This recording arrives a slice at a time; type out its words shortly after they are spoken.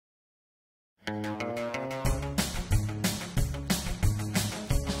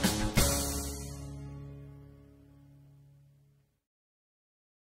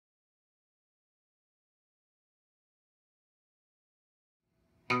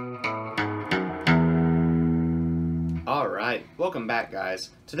Alright, welcome back guys.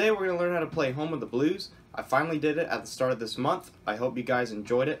 Today we're going to learn how to play Home of the Blues. I finally did it at the start of this month. I hope you guys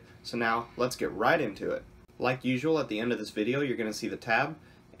enjoyed it. So now let's get right into it. Like usual, at the end of this video you're going to see the tab.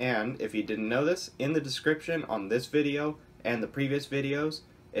 And if you didn't know this, in the description on this video and the previous videos,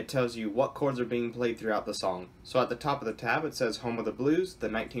 it tells you what chords are being played throughout the song. So at the top of the tab it says Home of the Blues, the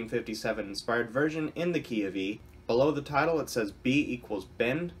 1957 inspired version in the key of E. Below the title it says B equals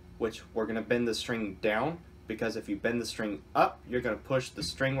bend, which we're going to bend the string down, because if you bend the string up, you're going to push the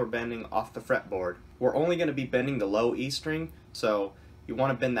string we're bending off the fretboard. We're only going to be bending the low E string, so you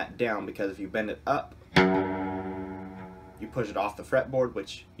want to bend that down, because if you bend it up, you push it off the fretboard,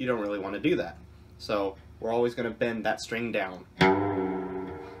 which you don't really want to do that. So we're always going to bend that string down.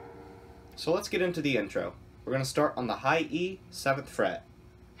 So let's get into the intro. We're going to start on the high E, 7th fret,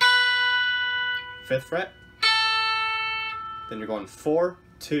 5th fret, then you're going 4,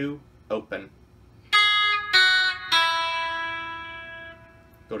 2, open.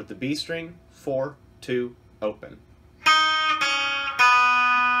 Go to the B string, 4, 2, open.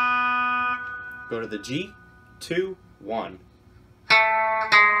 Go to the G, 2, 1.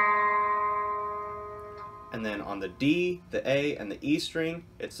 And then on the D, the A, and the E string,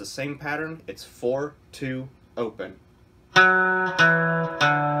 it's the same pattern. It's 4, 2, open.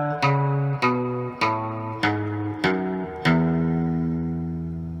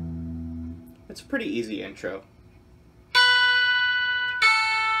 It's a pretty easy intro.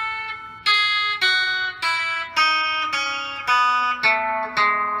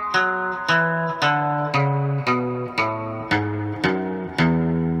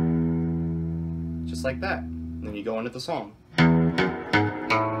 Just like that. And then you go into the song.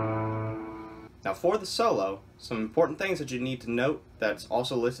 Now for the solo, some important things that you need to note that's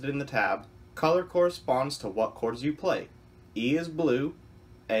also listed in the tab. Color corresponds to what chords you play. E is blue,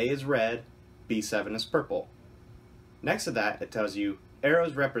 A is red, B7 is purple. Next to that, it tells you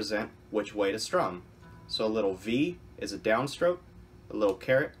arrows represent which way to strum. So a little V is a downstroke, a little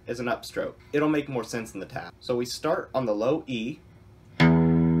caret is an upstroke. It'll make more sense in the tab. So we start on the low E,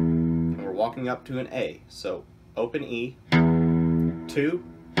 and we're walking up to an A. So open E, 2,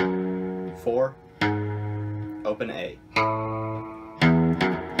 4, open A.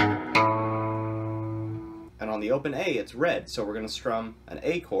 And on the open A, it's red, so we're going to strum an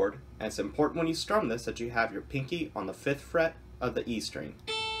A chord, and it's important when you strum this that you have your pinky on the 5th fret of the E string,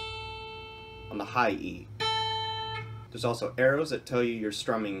 on the high E. There's also arrows that tell you you're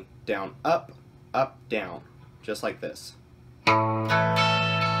strumming down, up, down, just like this.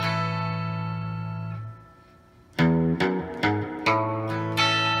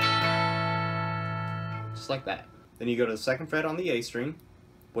 Just like that. Then you go to the 2nd fret on the A string,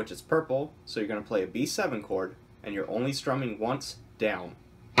 which is purple, so you're going to play a B7 chord, and you're only strumming once down.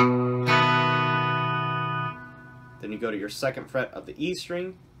 Then you go to your 2nd fret of the E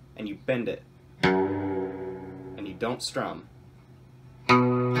string, and you bend it, and you don't strum.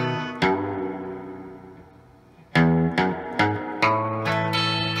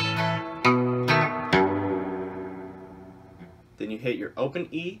 Then you hit your open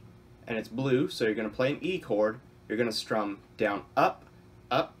E, and it's blue, so you're going to play an E chord. You're going to strum down, up,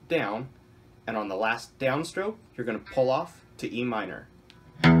 down, and on the last downstroke, you're going to pull off to E minor.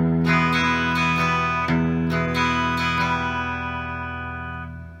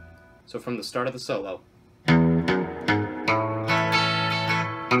 So from the start of the solo.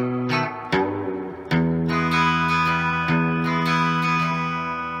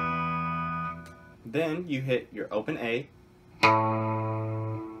 Then you hit your open A,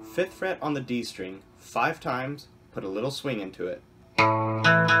 5th fret on the D string, 5 times, put a little swing into it.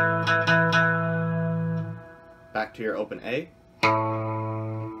 Back to your open A,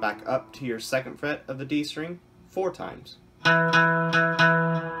 back up to your 2nd fret of the D string, 4 times.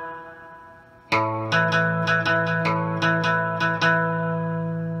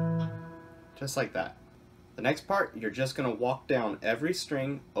 Just like that. The next part, you're just going to walk down every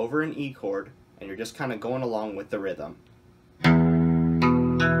string over an E chord, and you're just kind of going along with the rhythm.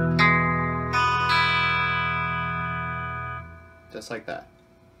 Just like that.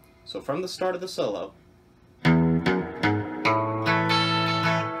 So from the start of the solo,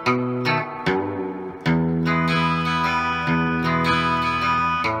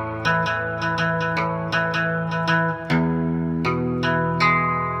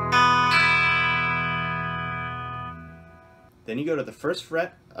 then you go to the 1st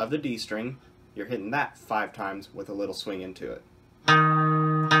fret of the D string, you're hitting that 5 times with a little swing into it.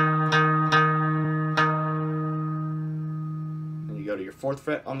 Then you go to your 4th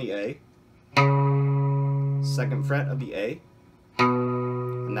fret on the A, 2nd fret of the A,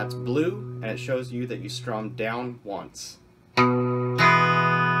 and that's blue, and it shows you that you strum down once.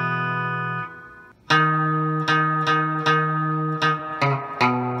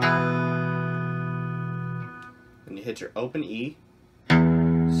 Then you hit your open E,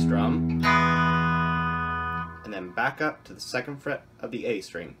 strum, and then back up to the 2nd fret of the A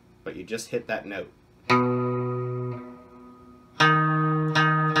string, but you just hit that note.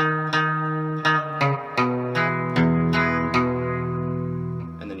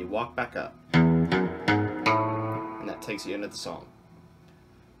 And then you walk back up, and that takes you into the song.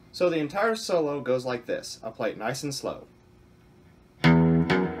 So the entire solo goes like this. I'll play it nice and slow.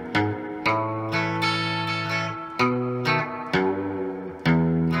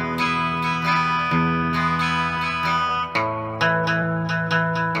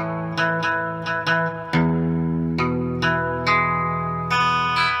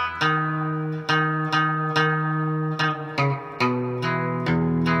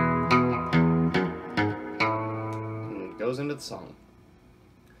 Goes into the song.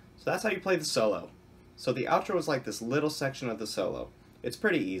 So that's how you play the solo. So the outro is like this little section of the solo. It's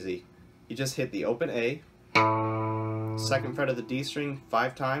pretty easy. You just hit the open A, 2nd fret of the D string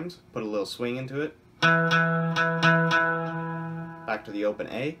 5 times, put a little swing into it, back to the open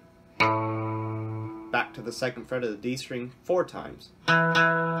A, back to the 2nd fret of the D string 4 times.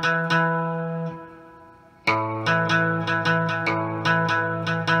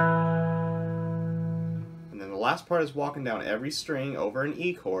 The last part is walking down every string over an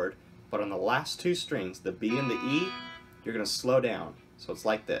E chord, but on the last 2 strings, the B and the E, you're going to slow down. So it's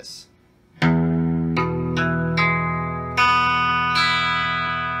like this.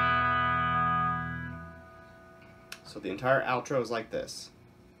 So the entire outro is like this.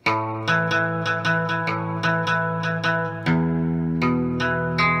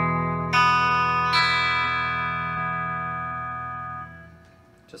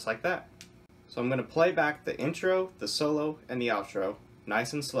 Just like that. So I'm going to play back the intro, the solo, and the outro,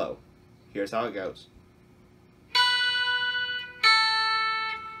 nice and slow. Here's how it goes.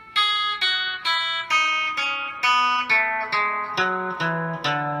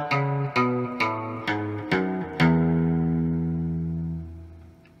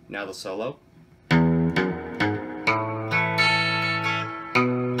 Now the solo.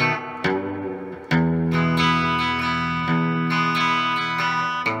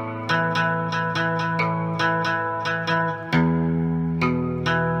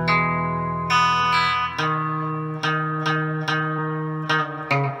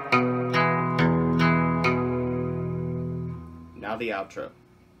 Now the outro.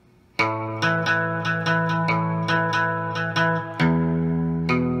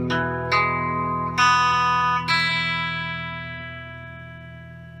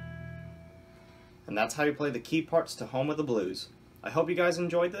 And that's how you play the key parts to Home of the Blues. I hope you guys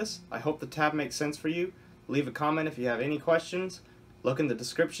enjoyed this. I hope the tab makes sense for you. Leave a comment if you have any questions. Look in the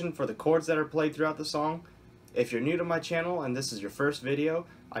description for the chords that are played throughout the song. If you're new to my channel and this is your first video,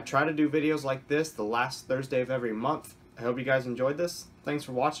 I try to do videos like this the last Thursday of every month. I hope you guys enjoyed this. Thanks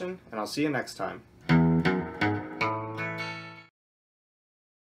for watching, and I'll see you next time.